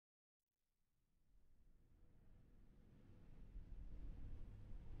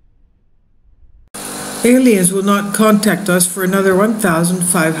Aliens will not contact us for another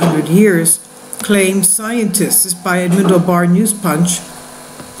 1,500 years, claim scientists. This is by Edmundo Bar News Punch.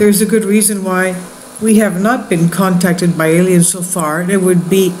 There's a good reason why we have not been contacted by aliens so far. It would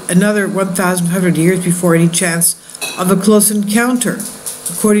be another 1,500 years before any chance of a close encounter.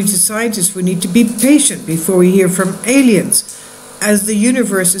 According to scientists, we need to be patient before we hear from aliens, as the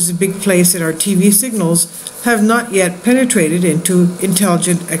universe is a big place and our TV signals have not yet penetrated into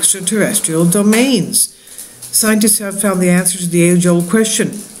intelligent extraterrestrial domains. Scientists have found the answer to the age-old question,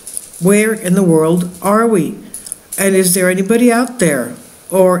 where in the world are we? And is there anybody out there?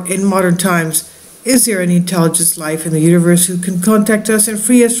 Or in modern times, is there any intelligent life in the universe who can contact us and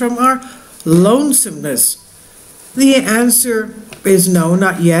free us from our lonesomeness? The answer is no,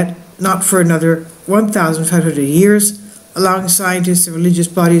 not yet, not for another 1,500 years, allowing scientists and religious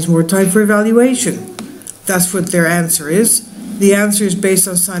bodies more time for evaluation. That's what their answer is. The answer is based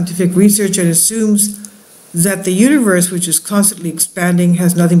on scientific research and assumes that the universe, which is constantly expanding,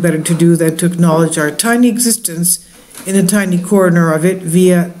 has nothing better to do than to acknowledge our tiny existence in a tiny corner of it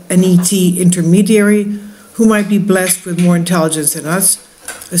via an ET intermediary who might be blessed with more intelligence than us,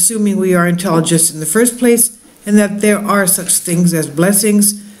 assuming we are intelligent in the first place, and that there are such things as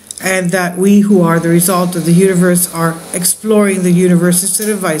blessings, and that we who are the result of the universe are exploring the universe instead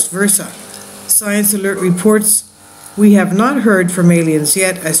of vice versa. Science Alert reports, we have not heard from aliens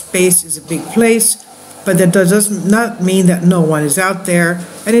yet, as space is a big place, but that does not mean that no one is out there,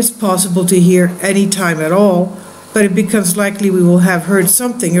 and it's possible to hear any time at all, but it becomes likely we will have heard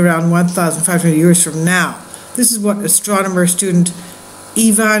something around 1,500 years from now. This is what astronomer student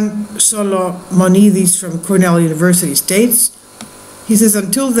Ivan Solomonidis from Cornell University states. He says,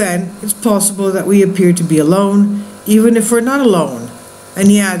 until then, it's possible that we appear to be alone, even if we're not alone. And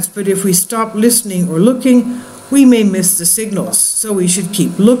he adds, but if we stop listening or looking, we may miss the signals, so we should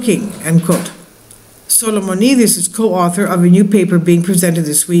keep looking, end quote. Solomonidis is co-author of a new paper being presented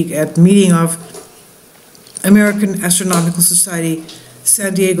this week at the meeting of American Astronomical Society,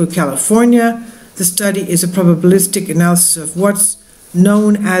 San Diego, California. The study is a probabilistic analysis of what's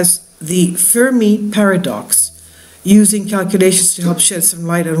known as the Fermi paradox, using calculations to help shed some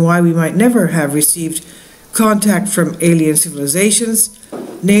light on why we might never have received contact from alien civilizations.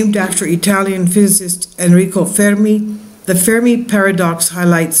 Named after Italian physicist Enrico Fermi, the Fermi paradox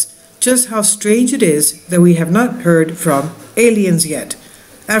highlights just how strange it is that we have not heard from aliens yet.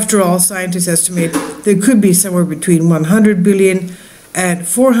 After all, scientists estimate there could be somewhere between 100 billion and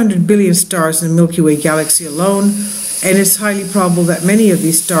 400 billion stars in the Milky Way galaxy alone, and it's highly probable that many of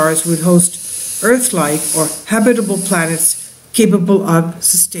these stars would host Earth-like or habitable planets capable of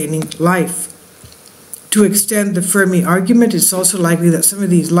sustaining life. To extend the Fermi argument, it's also likely that some of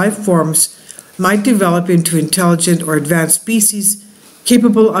these life forms might develop into intelligent or advanced species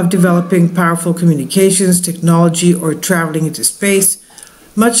capable of developing powerful communications, technology, or traveling into space,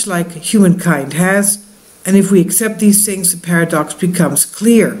 much like humankind has. And if we accept these things, the paradox becomes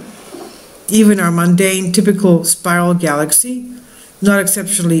clear. Even our mundane, typical spiral galaxy, not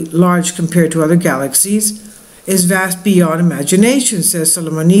exceptionally large compared to other galaxies, is vast beyond imagination, says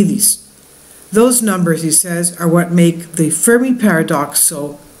Solomonidis. Those numbers, he says, are what make the Fermi paradox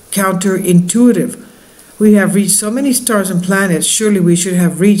so counterintuitive. We have reached so many stars and planets, surely we should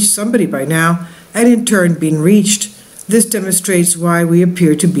have reached somebody by now, and in turn been reached. This demonstrates why we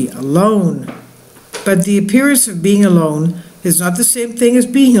appear to be alone. But the appearance of being alone is not the same thing as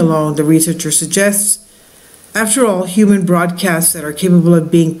being alone, the researcher suggests. After all, human broadcasts that are capable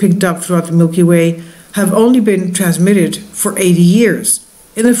of being picked up throughout the Milky Way have only been transmitted for 80 years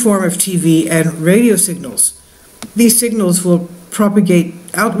in the form of TV and radio signals. These signals will propagate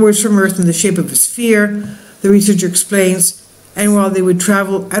outwards from Earth in the shape of a sphere, the researcher explains, and while they would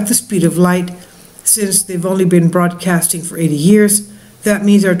travel at the speed of light, since they've only been broadcasting for 80 years, that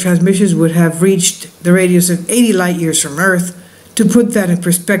means our transmissions would have reached the radius of 80 light years from Earth. To put that in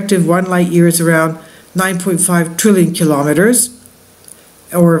perspective, 1 light year is around 9.5 trillion kilometers,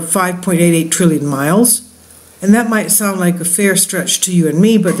 or 5.88 trillion miles. And that might sound like a fair stretch to you and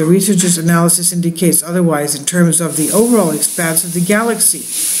me, but the researcher's analysis indicates otherwise in terms of the overall expanse of the galaxy,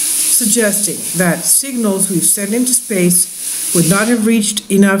 suggesting that signals we've sent into space would not have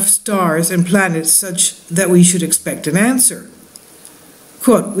reached enough stars and planets such that we should expect an answer.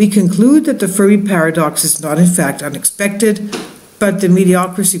 Quote, we conclude that the Fermi paradox is not in fact unexpected, but the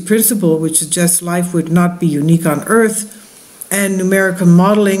mediocrity principle, which suggests life would not be unique on Earth, and numerical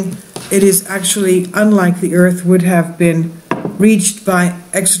modeling, it is actually unlike the Earth would have been reached by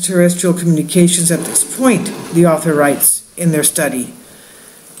extraterrestrial communications at this point, the author writes in their study.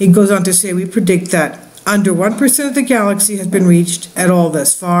 He goes on to say, we predict that under 1% of the galaxy has been reached at all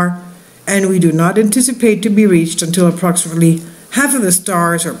thus far, and we do not anticipate to be reached until approximately half of the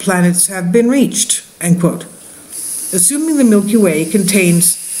stars or planets have been reached, end quote. Assuming the Milky Way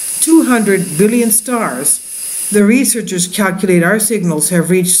contains 200 billion stars, the researchers calculate our signals have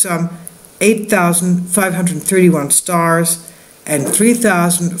reached some 8,531 stars and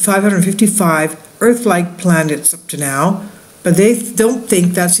 3,555 Earth-like planets up to now, but they don't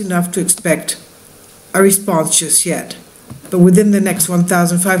think that's enough to expect a response just yet. But within the next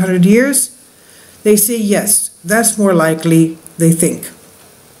 1,500 years, they say yes, that's more likely, they think.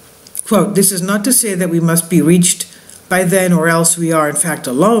 Quote, "This is not to say that we must be reached by then or else we are in fact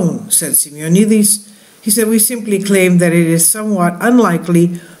alone," said Simeonidis. He said, "We simply claim that it is somewhat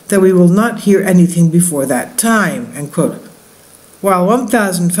unlikely that we will not hear anything before that time," end quote. While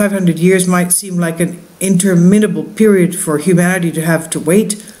 1,500 years might seem like an interminable period for humanity to have to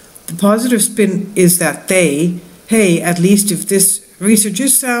wait, the positive spin is that at least if this research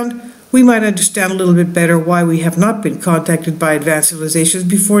is sound, we might understand a little bit better why we have not been contacted by advanced civilizations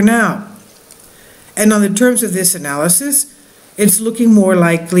before now. And on the terms of this analysis, it's looking more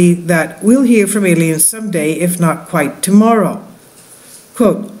likely that we'll hear from aliens someday, if not quite tomorrow.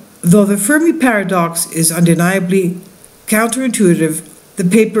 Quote, "Though the Fermi paradox is undeniably counterintuitive, the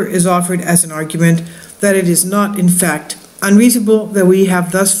paper is offered as an argument that it is not, in fact, unreasonable that we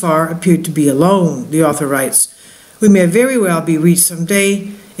have thus far appeared to be alone," the author writes. "We may very well be reached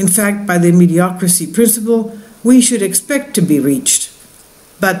someday. In fact, by the mediocrity principle, we should expect to be reached.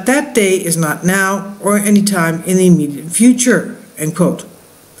 But that day is not now or any time in the immediate future," end quote.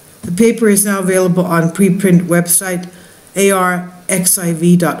 The paper is now available on preprint website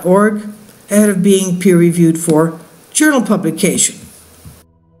arxiv.org, ahead of being peer-reviewed for journal publication.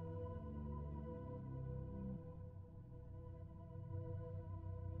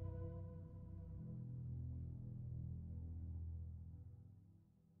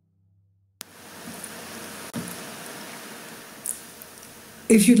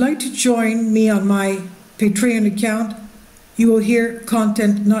 If you'd like to join me on my Patreon account, you will hear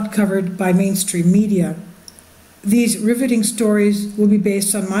content not covered by mainstream media. These riveting stories will be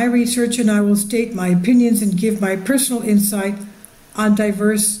based on my research, and I will state my opinions and give my personal insight on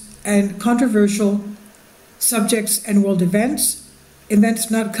diverse and controversial subjects and world events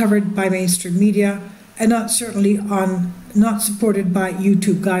not covered by mainstream media, and not supported by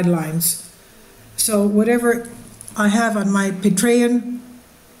YouTube guidelines. So whatever I have on my Patreon,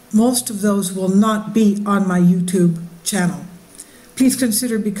 most of those will not be on my YouTube channel. Please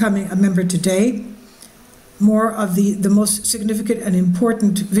consider becoming a member today. More of the most significant and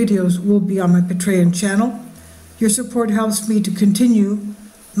important videos will be on my Patreon channel. Your support helps me to continue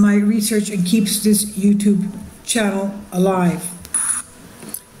my research and keeps this YouTube channel alive.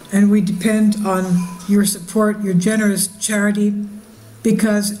 And we depend on your support, your generous charity,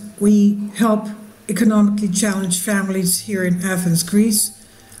 because we help economically challenged families here in Athens, Greece,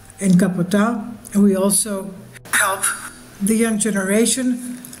 in Kapota, and we also help the young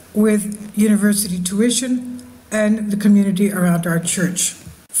generation with university tuition and the community around our church.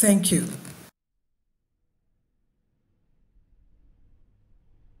 Thank you.